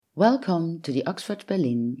Welcome to the Oxford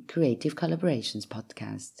Berlin Creative Collaborations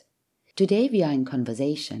podcast. Today we are in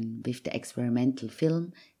conversation with the experimental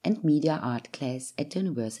film and media art class at the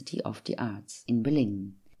University of the Arts in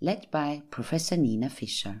Berlin, led by Professor Nina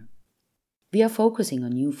Fischer. We are focusing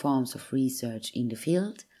on new forms of research in the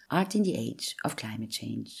field, art in the age of climate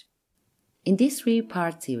change. In this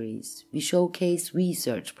three-part series, we showcase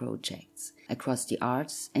research projects across the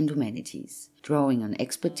arts and humanities, drawing on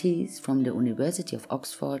expertise from the University of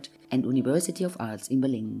Oxford and University of Arts in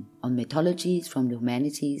Berlin, on methodologies from the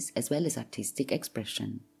humanities as well as artistic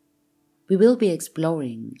expression. We will be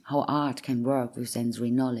exploring how art can work with sensory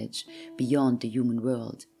knowledge beyond the human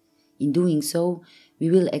world. In doing so, we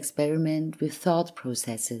will experiment with thought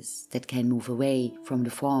processes that can move away from the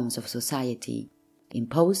forms of society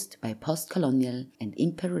imposed by post-colonial and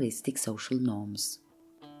imperialistic social norms.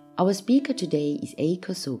 Our speaker today is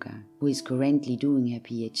Eiko Soga, who is currently doing her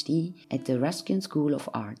PhD at the Ruskin School of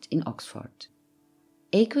Art in Oxford.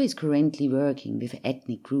 Eiko is currently working with an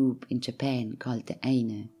ethnic group in Japan called the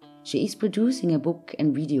Ainu. She is producing a book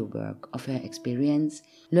and video work of her experience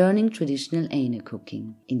learning traditional Ainu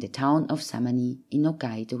cooking in the town of Samani in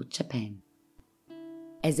Hokkaido, Japan.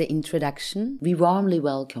 As an introduction, we warmly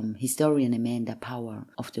welcome historian Amanda Power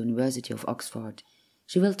of the University of Oxford.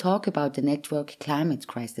 She will talk about the network climate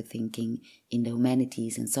crisis thinking in the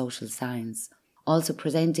humanities and social science, also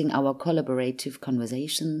presenting our collaborative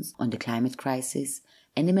conversations on the climate crisis,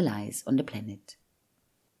 animal lives on the planet.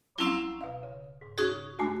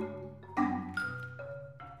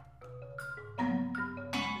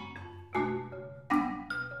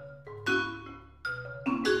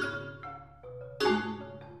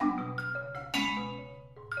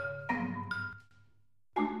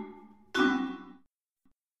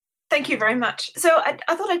 Thank you very much. So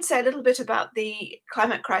I thought I'd say a little bit about the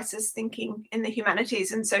climate crisis thinking in the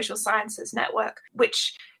humanities and social sciences network,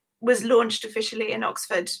 which was launched officially in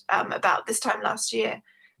Oxford about this time last year.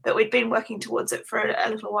 But we'd been working towards it for a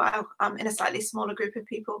little while in a slightly smaller group of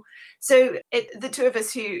people. So the two of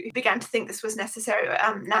us who began to think this was necessary,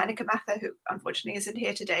 Nainika Matha, who unfortunately isn't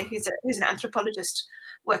here today, who's an anthropologist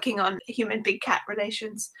working on human big cat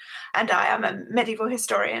relations, and I am a medieval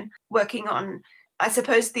historian working on, I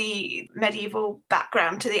suppose, the medieval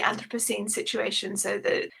background to the Anthropocene situation, so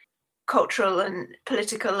the cultural and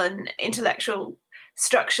political and intellectual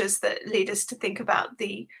structures that lead us to think about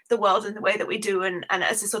the world in the way that we do, and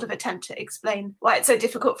as a sort of attempt to explain why it's so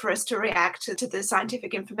difficult for us to react to the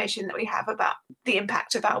scientific information that we have about the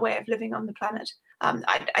impact of our way of living on the planet.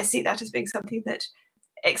 I see that as being something that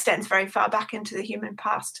extends very far back into the human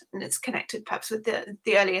past, and it's connected perhaps with the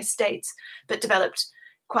earlier states, but developed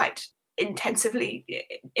quite intensively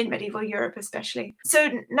in medieval Europe especially. So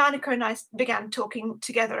Nainika and I began talking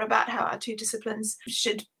together about how our two disciplines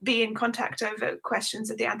should be in contact over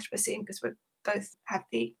questions of the Anthropocene, because we both have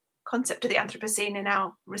the concept of the Anthropocene in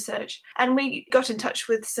our research. And we got in touch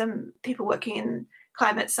with some people working in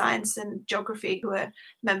climate science and geography who are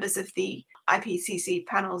members of the IPCC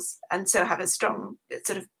panels, and so have a strong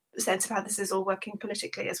sort of sense of how this is all working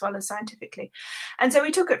politically as well as scientifically. And so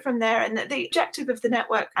we took it from there, and the objective of the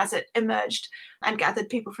network as it emerged and gathered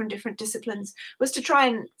people from different disciplines was to try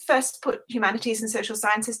and first put humanities and social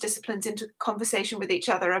sciences disciplines into conversation with each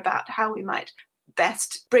other about how we might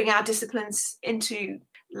best bring our disciplines into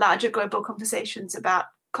larger global conversations about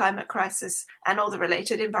climate crisis and all the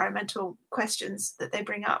related environmental questions that they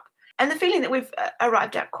bring up. And the feeling that we've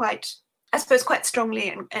arrived at quite strongly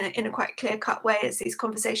and in a quite clear-cut way as these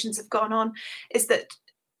conversations have gone on is that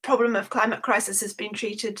problem of climate crisis has been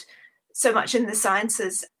treated so much in the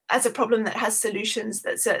sciences as a problem that has solutions,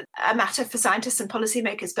 that's a matter for scientists and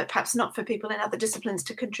policymakers, but perhaps not for people in other disciplines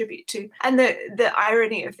to contribute to. And the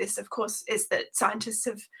irony of this, of course, is that scientists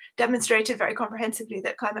have demonstrated very comprehensively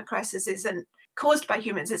that climate crisis isn't caused by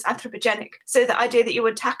humans, it's anthropogenic. So the idea that you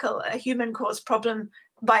would tackle a human-caused problem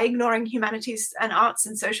by ignoring humanities and arts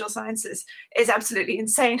and social sciences is absolutely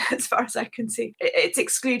insane as far as I can see. It's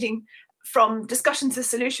excluding from discussions of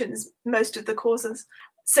solutions most of the causes.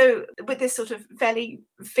 So with this sort of fairly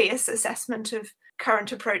fierce assessment of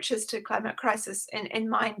current approaches to climate crisis in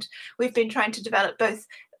mind, we've been trying to develop both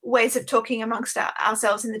ways of talking amongst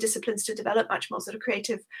ourselves in the disciplines to develop much more sort of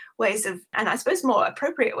creative ways of, and I suppose more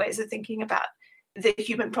appropriate ways of thinking about the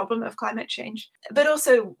human problem of climate change, but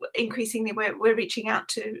also increasingly we're reaching out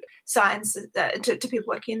to science, to people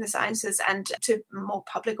working in the sciences and to more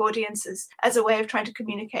public audiences as a way of trying to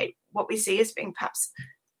communicate what we see as being perhaps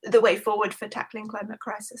the way forward for tackling climate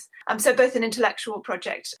crisis. So both an intellectual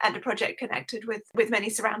project and a project connected with many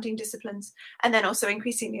surrounding disciplines, and then also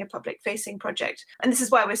increasingly a public-facing project. And this is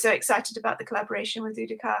why we're so excited about the collaboration with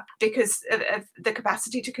UDK, because of the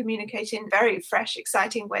capacity to communicate in very fresh,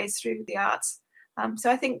 exciting ways through the arts.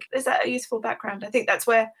 So I think is that a useful background? I think that's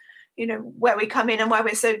where we come in and why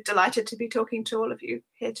we're so delighted to be talking to all of you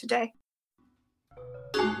here today.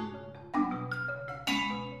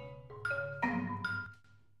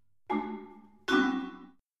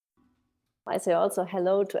 I say also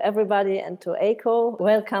hello to everybody and to Eiko.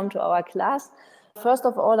 Welcome to our class. First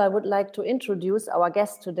of all, I would like to introduce our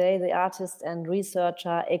guest today, the artist and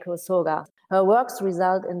researcher Eiko Soga. Her works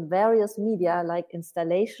result in various media like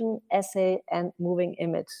installation, essay, and moving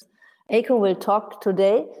image. Eiko will talk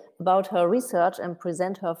today about her research and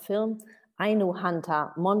present her film Ainu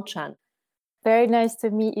Hunter, Monchan. Very nice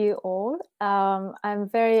to meet you all. I'm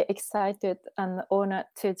very excited and honored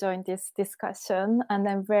to join this discussion, and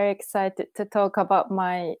I'm very excited to talk about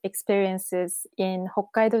my experiences in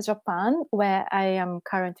Hokkaido, Japan, where I am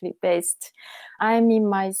currently based. I'm in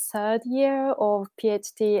my third year of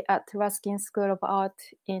PhD at Ruskin School of Art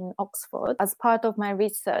in Oxford. As part of my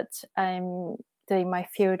research, I'm doing my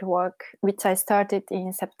field work, which I started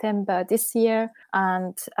in September this year,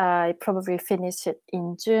 and I probably finish it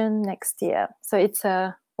in June next year. So it's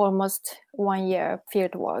almost 1 year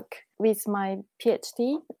field work. With my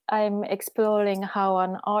PhD, I'm exploring how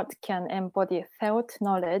an art can embody felt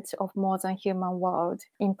knowledge of more than human world.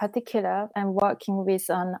 In particular, I'm working with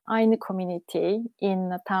an Ainu community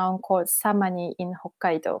in a town called Samani in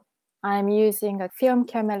Hokkaido. I'm using a film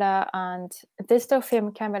camera and a digital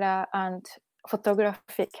film camera and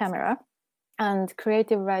photographic camera and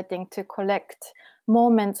creative writing to collect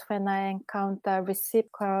moments when I encounter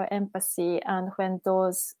reciprocal empathy and when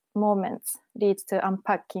those moments lead to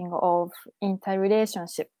unpacking of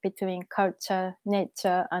interrelationship between culture,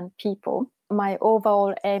 nature, and people. My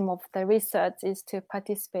overall aim of the research is to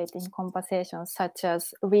participate in conversations such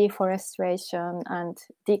as reforestation and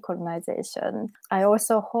decolonization. I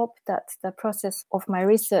also hope that the process of my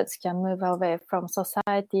research can move away from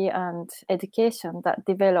society and education that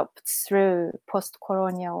developed through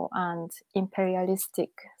post-colonial and imperialistic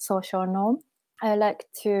social norms. I like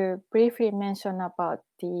to briefly mention about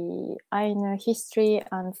the Ainu history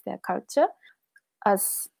and their culture,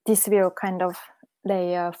 as this will kind of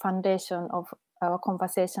lay a foundation of our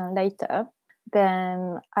conversation later.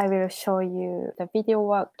 Then I will show you the video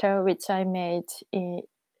work which I made.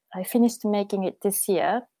 I finished making it this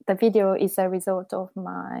year. The video is a result of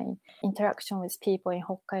my interaction with people in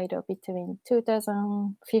Hokkaido between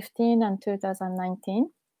 2015 and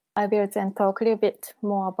 2019. I will then talk a little bit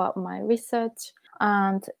more about my research.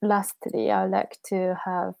 And lastly, I'd like to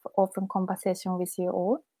have open conversation with you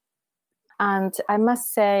all. And I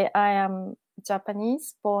must say, I am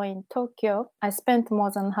Japanese, born in Tokyo. I spent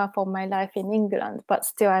more than half of my life in England, but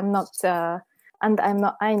still I'm not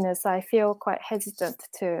Ainu, so I feel quite hesitant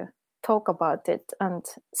to talk about it. And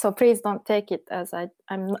so please don't take it as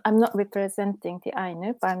I'm not representing the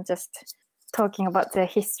Ainu, but I'm just talking about their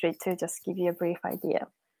history to just give you a brief idea.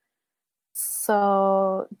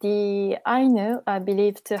 So the Ainu are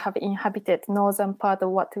believed to have inhabited northern part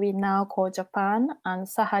of what we now call Japan and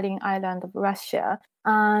Sakhalin Island of Russia.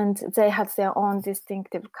 And they had their own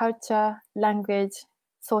distinctive culture, language,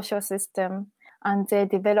 social system, and they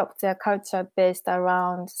developed their culture based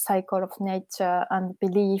around cycle of nature and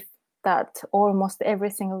belief that almost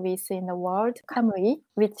everything we see in the world, kamui,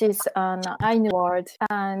 which is an Ainu word.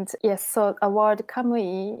 And yes, so a word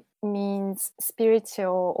kamui means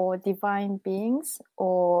spiritual or divine beings,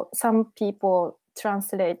 or some people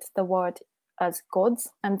translate the word as gods,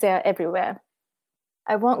 and they are everywhere.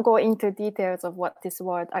 I won't go into details of what this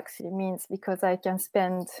word actually means because I can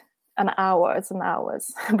spend hours and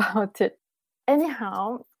hours about it.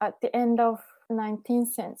 Anyhow, at the end of 19th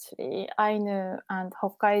century, Ainu and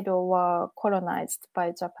Hokkaido were colonized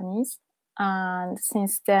by Japanese. And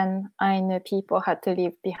since then, Ainu people had to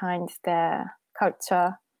leave behind their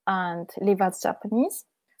culture and live as Japanese.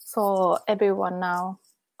 So everyone now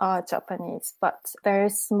are Japanese, but very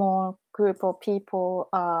small group of people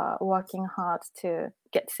are working hard to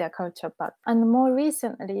get their culture back. And more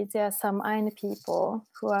recently, there are some Ainu people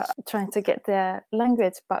who are trying to get their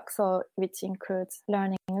language back, so which includes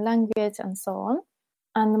learning language and so on.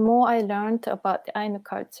 And the more I learned about the Ainu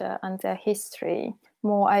culture and their history,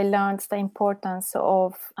 more I learned the importance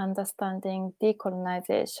of understanding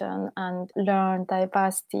decolonization and learn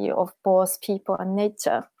diversity of both people and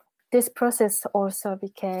nature. This process also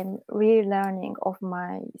became relearning of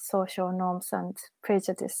my social norms and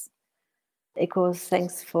prejudice. Eiko,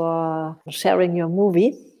 thanks for sharing your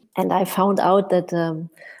movie. And I found out that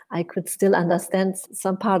I could still understand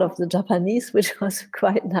some part of the Japanese, which was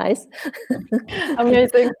quite nice.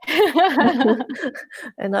 Amazing.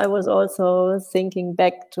 And I was also thinking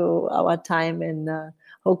back to our time in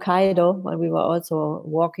Hokkaido, when we were also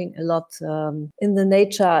walking a lot in the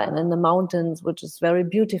nature and in the mountains, which is very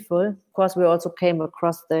beautiful. Of course, we also came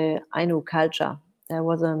across the Ainu culture. There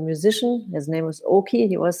was a musician, his name was Oki.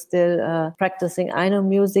 He was still practicing Ainu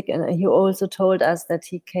music, and he also told us that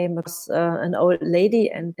he came across an old lady,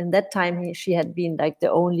 and in that time she had been like the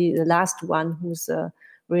last one who's a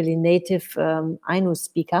really native Ainu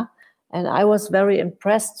speaker. And I was very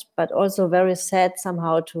impressed, but also very sad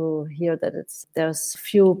somehow to hear that there's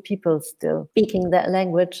few people still speaking that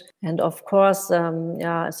language. And of course,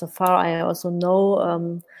 so far I also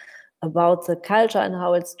know about the culture and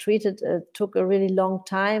how it's treated. It took a really long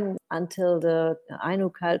time until the Ainu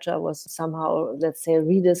culture was somehow, let's say,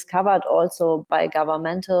 rediscovered also by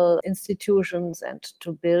governmental institutions and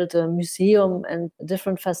to build a museum and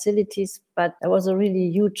different facilities. But there was a really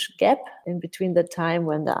huge gap in between the time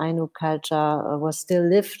when the Ainu culture was still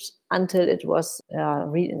lived until it was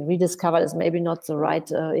rediscovered is maybe not the right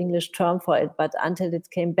English term for it, but until it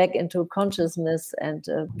came back into consciousness and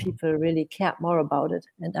people really cared more about it.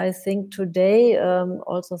 And I think today,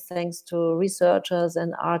 also thanks to researchers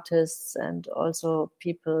and artists and also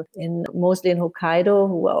people mostly in Hokkaido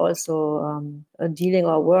who are also dealing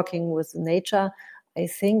or working with nature, I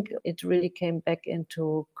think it really came back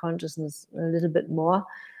into consciousness a little bit more.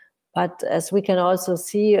 But as we can also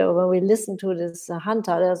see when we listen to this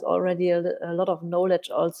hunter, there's already a lot of knowledge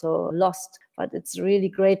also lost. But it's really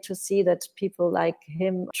great to see that people like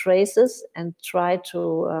him traces and try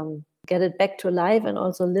to get it back to life and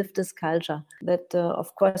also live this culture. That,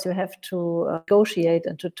 of course, you have to negotiate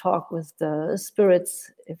and to talk with the spirits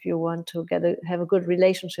if you want to have a good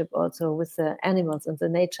relationship also with the animals and the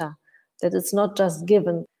nature. That it's not just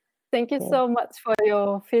given. Thank you so much for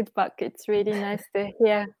your feedback. It's really nice to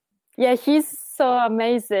hear. Yeah, he's so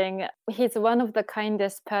amazing. He's one of the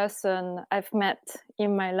kindest person I've met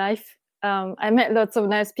in my life. I met lots of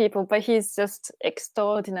nice people, but he's just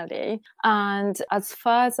extraordinary. And as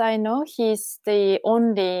far as I know, he's the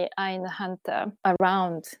only Ainu hunter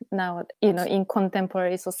around now, in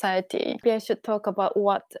contemporary society. Maybe I should talk about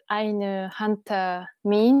what Ainu hunter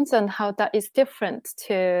means and how that is different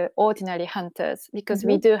to ordinary hunters, because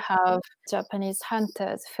we do have Japanese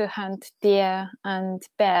hunters who hunt deer and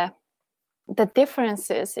bear. The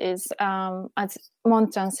differences is, as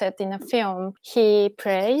Mon-chan said in the film, he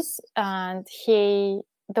prays and the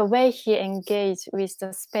way he engaged with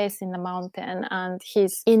the space in the mountain and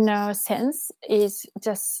his inner sense is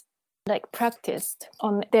just like practiced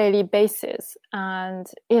on a daily basis. And,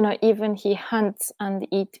 even he hunts and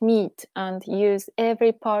eat meat and use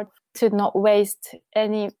every part to not waste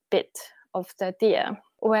any bit of the deer.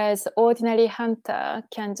 Whereas ordinary hunter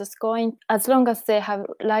can just go in, as long as they have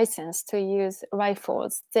license to use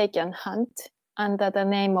rifles, they can hunt under the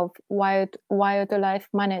name of wildlife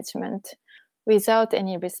management without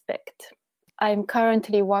any respect. I'm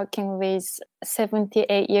currently working with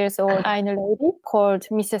 78 years old Ainu lady called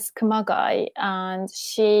Mrs. Kumagai, and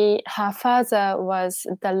her father was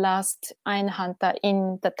the last Ainu hunter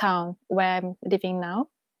in the town where I'm living now.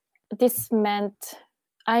 This meant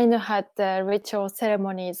Ainu had the ritual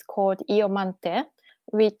ceremonies called iomante,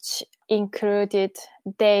 which included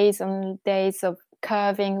days and days of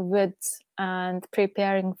carving woods and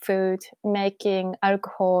preparing food, making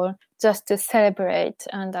alcohol, just to celebrate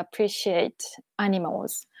and appreciate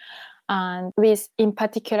animals. And in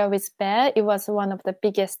particular with bear, it was one of the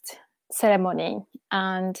biggest ceremony.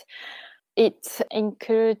 And it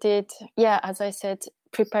included, as I said,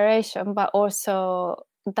 preparation, but also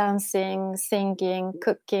dancing, singing,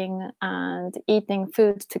 cooking, and eating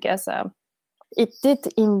food together. It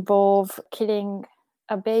did involve killing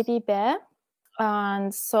a baby bear.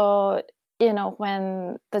 And so,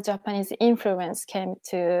 when the Japanese influence came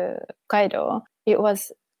to Hokkaido, it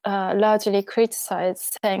was largely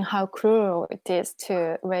criticized, saying how cruel it is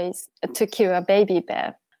to kill a baby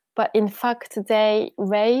bear. But in fact, they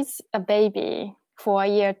raise a baby for a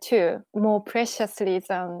year too,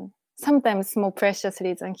 sometimes more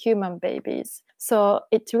preciously than human babies. So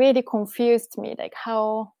it really confused me, like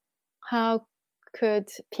how could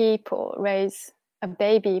people raise a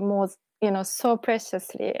baby more, so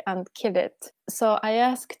preciously and kill it? So I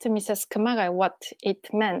asked Mrs. Kumagai what it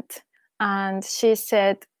meant. And she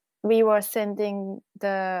said, we were sending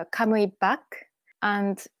the kamui back.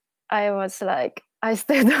 And I was like, I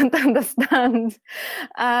still don't understand.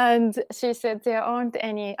 And she said, there aren't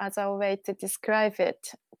any other way to describe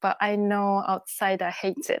it, but I know outsider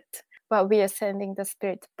hates it. but we are sending the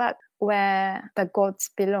spirit back where the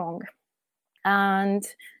gods belong. And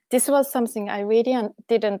this was something I really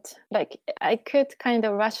didn't like. I could kind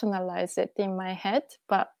of rationalize it in my head,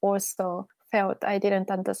 but also felt I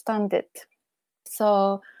didn't understand it.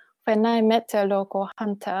 So when I met a local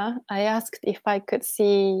hunter, I asked if I could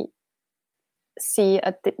see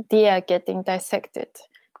a deer getting dissected,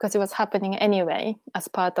 because it was happening anyway as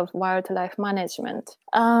part of wildlife management.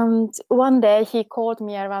 And one day he called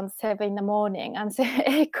me around 7 a.m. and said,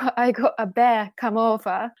 "Hey, I got a bear, come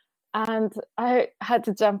over." And I had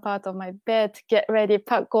to jump out of my bed, get ready,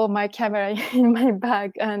 pack all my camera in my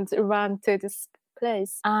bag and run to this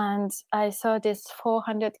place. And I saw this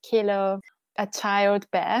 400-kilo, a child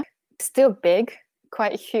bear, still big,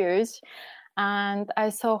 quite huge. And I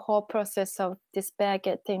saw whole process of this bear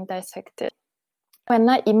getting dissected. When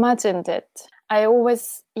I imagined it, I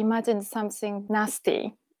always imagined something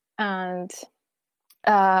nasty and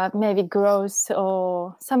maybe gross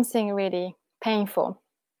or something really painful.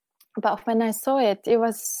 But when I saw it, it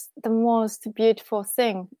was the most beautiful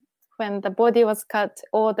thing. When the body was cut,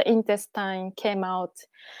 all the intestine came out.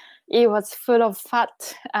 It was full of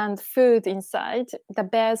fat and food inside. The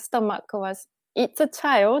bear's stomach it's a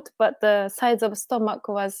child, but the size of stomach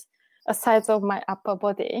was a size of my upper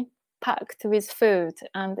body, packed with food.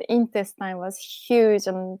 And the intestine was huge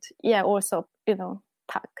and also,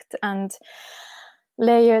 packed. And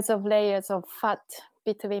layers of fat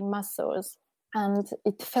between muscles. And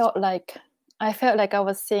I felt like I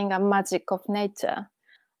was seeing a magic of nature.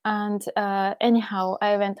 And anyhow,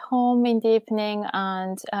 I went home in the evening,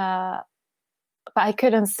 and but I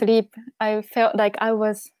couldn't sleep. I felt like I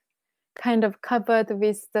was kind of covered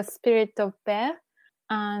with the spirit of bear,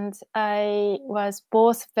 and I was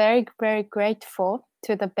both very, very grateful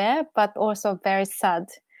to the bear, but also very sad.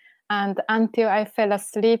 And until I fell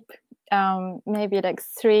asleep, maybe like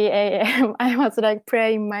 3 a.m., I was like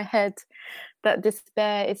praying in my head that this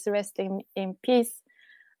bear is resting in peace.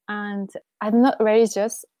 And I'm not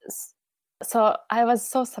religious, so I was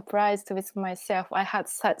so surprised with myself. I had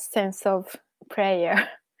such sense of prayer.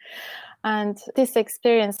 And this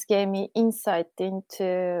experience gave me insight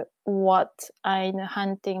into what Ainu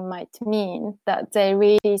hunting might mean, that they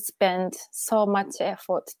really spend so much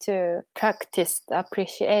effort to practice the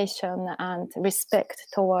appreciation and respect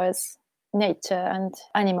towards nature and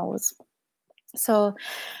animals. So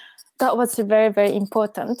that was very, very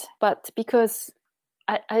important. But because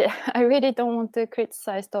I really don't want to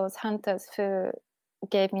criticize those hunters who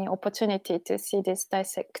gave me opportunity to see this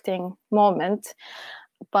dissecting moment,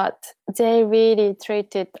 but they really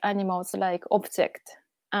treated animals like object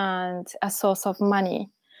and a source of money.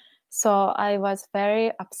 So I was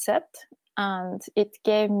very upset, and it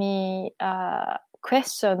gave me a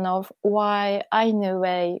question of why Ainu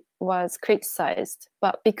way was criticized.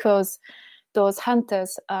 But because those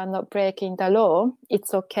hunters are not breaking the law,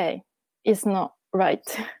 it's okay. It's not right.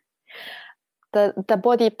 The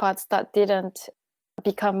body parts that didn't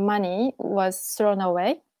become money was thrown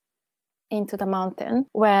away into the mountain,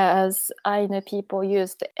 whereas Ainu people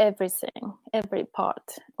used everything, every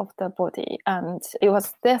part of the body, and it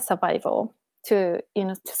was their survival to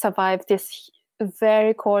survive this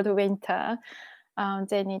very cold winter.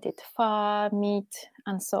 They needed fur, meat,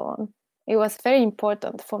 and so on. It was very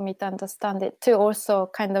important for me to understand it, to also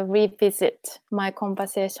kind of revisit my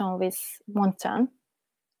conversation with Monchan.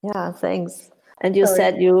 Yeah, thanks. And you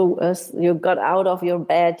said you got out of your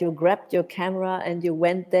bed, you grabbed your camera, and you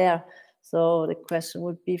went there. So the question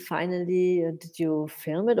would be, finally, did you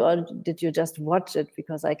film it or did you just watch it?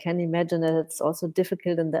 Because I can imagine that it's also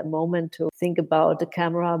difficult in that moment to think about the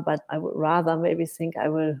camera, but I would rather maybe think I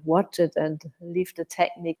will watch it and leave the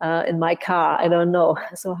technique in my car. I don't know.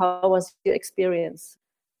 So how was your experience?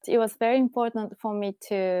 It was very important for me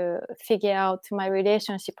to figure out my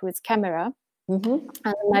relationship with camera and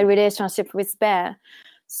my relationship with bear.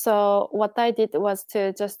 So what I did was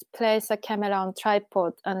to just place a camera on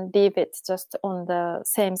tripod and leave it just on the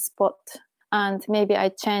same spot. And maybe I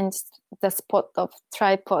changed the spot of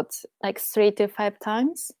tripod like 3 to 5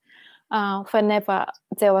 times whenever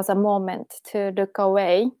there was a moment to look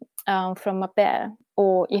away from a bear,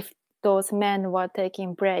 or if those men were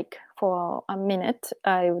taking break for a minute,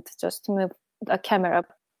 I would just move the camera.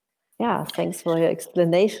 Yeah, thanks for your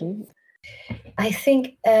explanation. I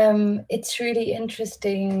think it's really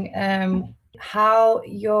interesting how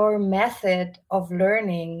your method of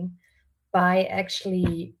learning by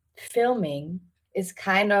actually filming is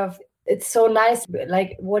kind of, it's so nice,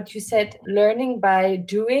 like what you said, learning by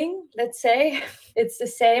doing, let's say. It's the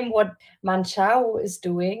same what Manchao is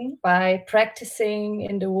doing by practicing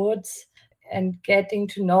in the woods. and getting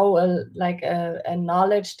to know a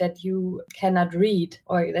knowledge that you cannot read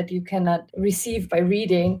or that you cannot receive by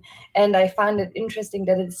reading. And I find it interesting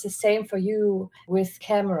that it's the same for you with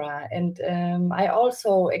camera. And I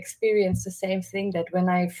also experience the same thing, that when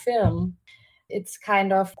I film, it's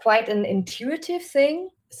kind of quite an intuitive thing,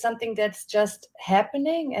 something that's just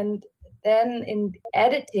happening. And then in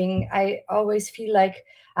editing, I always feel like,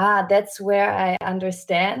 that's where I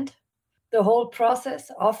understand the whole process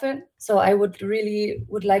often. So I would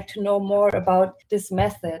like to know more about this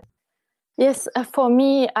method. Yes, for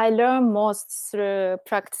me, I learn most through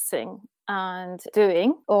practicing and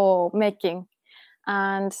doing or making.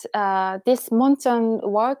 And this Monchan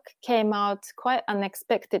work came out quite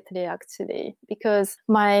unexpectedly, actually, because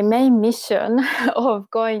my main mission of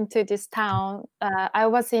going to this town, I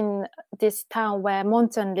was in this town where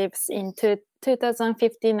Monchan lives in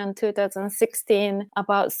 2015 and 2016,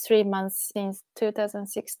 about 3 months since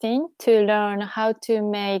 2016, to learn how to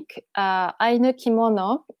make Ainu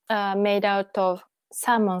kimono made out of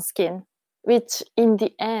salmon skin, which in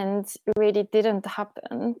the end really didn't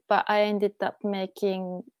happen. But I ended up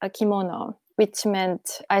making a kimono, which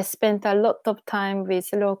meant I spent a lot of time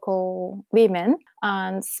with local women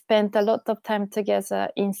and spent a lot of time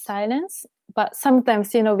together in silence. But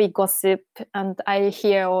sometimes, we gossip and I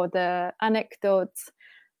hear all the anecdotes.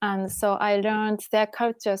 And so I learned their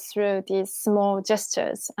culture through these small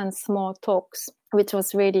gestures and small talks, which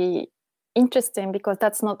was really interesting because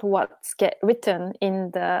that's not what's get written in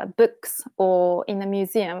the books or in the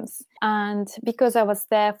museums. And because I was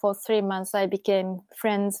there for 3 months, I became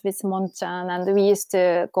friends with Monchan, and we used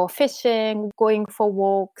to go fishing, going for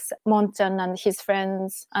walks. Monchan and his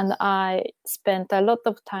friends and I spent a lot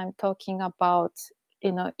of time talking about,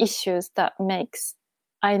 issues that makes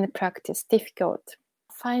Ainu practice difficult.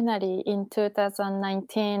 Finally, in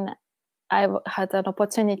 2019, I had an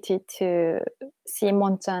opportunity to see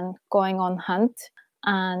Monchan going on hunt.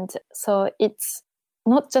 And so it's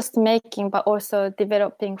not just making, but also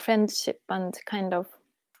developing friendship and kind of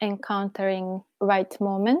encountering right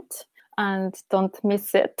moment, and don't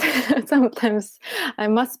miss it. Sometimes I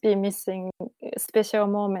must be missing special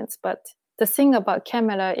moments. But the thing about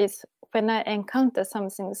camera is when I encounter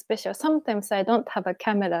something special, sometimes I don't have a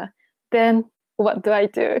camera. Then what do I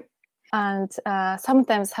do? And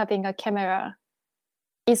sometimes having a camera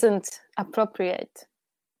isn't appropriate.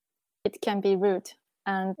 It can be rude.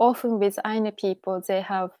 And often with Ainu people, they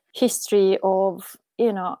have history of,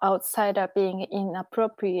 outsider being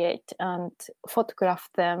inappropriate and photograph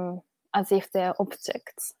them as if they're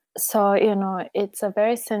objects. So, it's a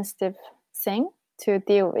very sensitive thing to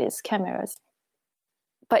deal with cameras.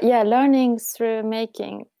 But yeah, learning through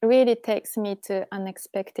making really takes me to an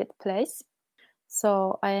unexpected place.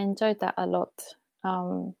 So I enjoyed that a lot.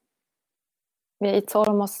 It's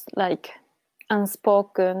almost like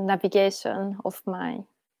unspoken navigation of my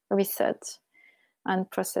research and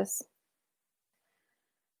process.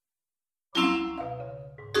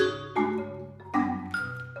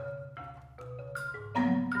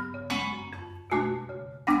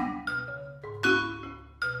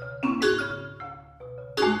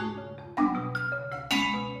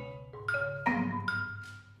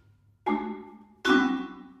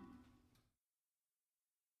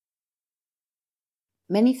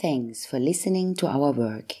 Many thanks for listening to our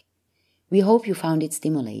work. We hope you found it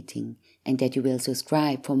stimulating and that you will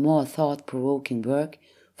subscribe for more thought-provoking work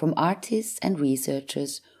from artists and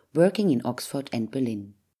researchers working in Oxford and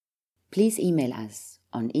Berlin. Please email us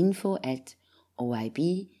on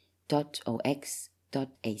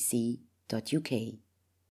info@oyb.ox.ac.uk.